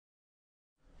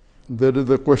There is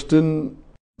a question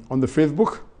on the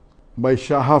Facebook by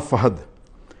Shaha Fahad.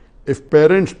 If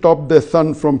parents stop their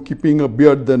son from keeping a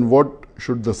beard, then what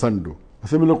should the son do? A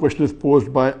similar question is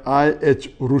posed by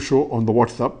I.H. Rusho on the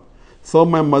WhatsApp. Sir,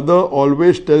 my mother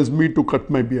always tells me to cut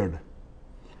my beard.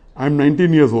 I am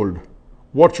 19 years old.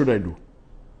 What should I do?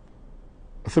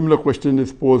 A similar question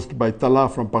is posed by Tala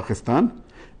from Pakistan.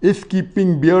 Is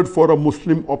keeping beard for a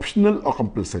Muslim optional or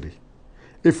compulsory?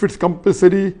 If it's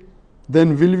compulsory,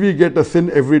 then will we get a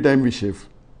sin every time we shave?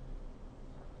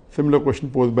 Similar question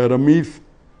posed by Rameez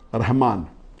Rahman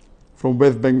from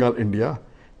West Bengal, India.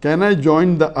 Can I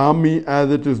join the army as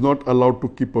it is not allowed to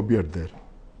keep a beard there?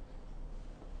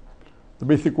 The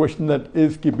basic question that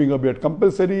is keeping a beard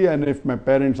compulsory, and if my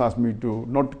parents ask me to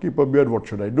not to keep a beard, what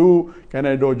should I do? Can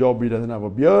I do a job which doesn't have a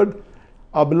beard?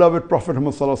 Our beloved Prophet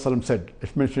Muhammad said,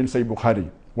 it's mentioned in Sahih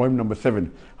Bukhari, volume number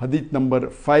 7, hadith number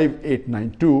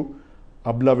 5892,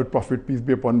 our beloved Prophet, peace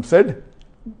be upon him, said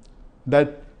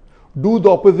that do the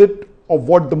opposite of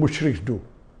what the mushriks do.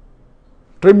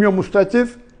 Trim your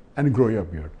mustaches and grow your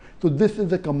beard. So this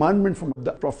is a commandment from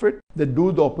the Prophet, that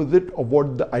do the opposite of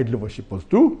what the idol worshippers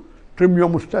do. Trim your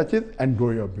mustaches and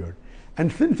grow your beard.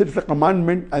 And since it's a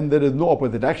commandment and there is no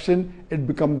opposite action, it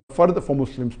becomes further for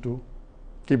Muslims to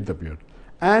keep the beard.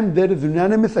 And there is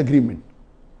unanimous agreement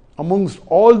amongst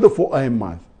all the four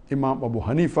Aimmas, Imam Abu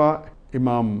Hanifa,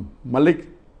 Imam Malik,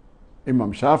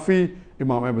 Imam Shafi,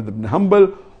 Imam Ahmad ibn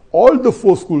Hanbal, all the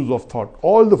four schools of thought,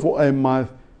 all the four Aimmas,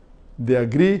 they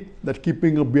agree that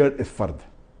keeping a beard is fard.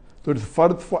 So it is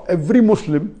fard for every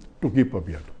Muslim to keep a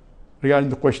beard. Regarding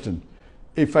the question,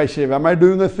 if I shave, am I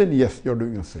doing a sin? Yes, you're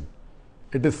doing a sin.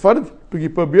 It is fard to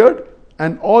keep a beard,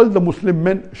 and all the Muslim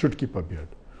men should keep a beard.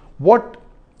 What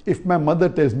if my mother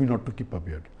tells me not to keep a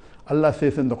beard? Allah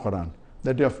says in the Quran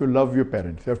that you have to love your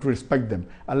parents, you have to respect them.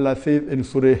 Allah says in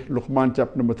Surah Luqman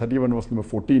chapter number 31 verse number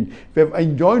 14, we have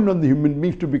enjoined on the human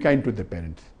beings to be kind to their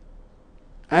parents.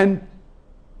 And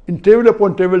in travel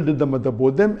upon travel did the mother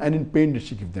bore them, and in pain did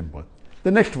she give them birth.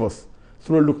 The next verse,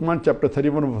 Surah Luqman chapter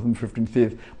 31 verse 15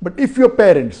 says, but if your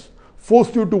parents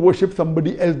force you to worship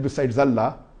somebody else besides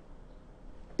Allah,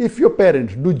 if your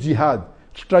parents do jihad,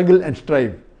 struggle and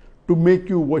strive to make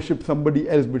you worship somebody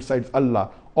else besides Allah,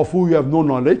 of who you have no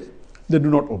knowledge, they do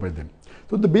not obey them.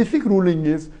 So the basic ruling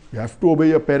is you have to obey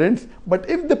your parents, but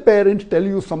if the parents tell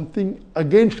you something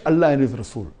against Allah and His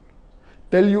Rasul,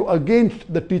 tell you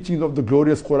against the teachings of the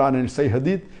glorious Quran and Sahih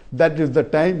Hadith, that is the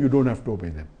time you don't have to obey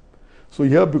them. So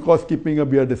here, because keeping a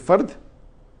beard is fard,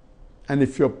 and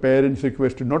if your parents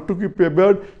request you not to keep your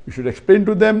beard, you should explain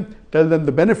to them, tell them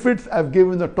the benefits. I've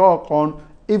given a talk on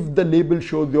if the label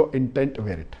shows your intent,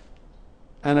 wear it.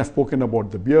 And I've spoken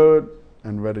about the beard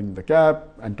and wearing the cap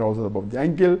and trousers above the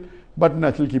ankle, but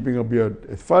naturally keeping a beard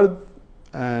is fard,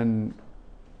 and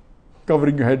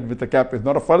covering your head with a cap is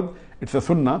not a fard, it's a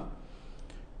sunnah.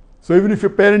 So even if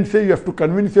your parents say, you have to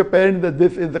convince your parents that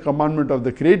this is the commandment of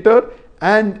the Creator,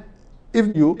 and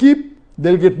if you keep,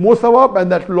 they'll get more sawab,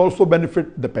 and that will also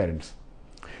benefit the parents.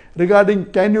 Regarding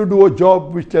can you do a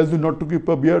job which tells you not to keep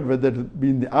a beard, whether it be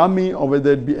in the army or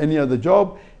whether it be any other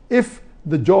job, if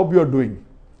the job you're doing,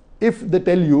 if they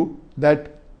tell you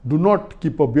that do not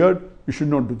keep a beard, you should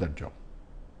not do that job.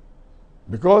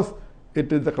 Because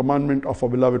it is the commandment of our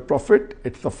beloved Prophet,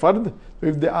 it's a fard. So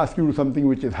if they ask you to do something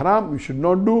which is haram, you should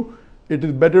not do. It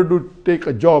is better to take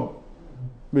a job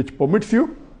which permits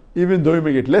you, even though you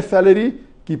may get less salary.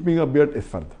 Keeping a beard is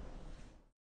fard.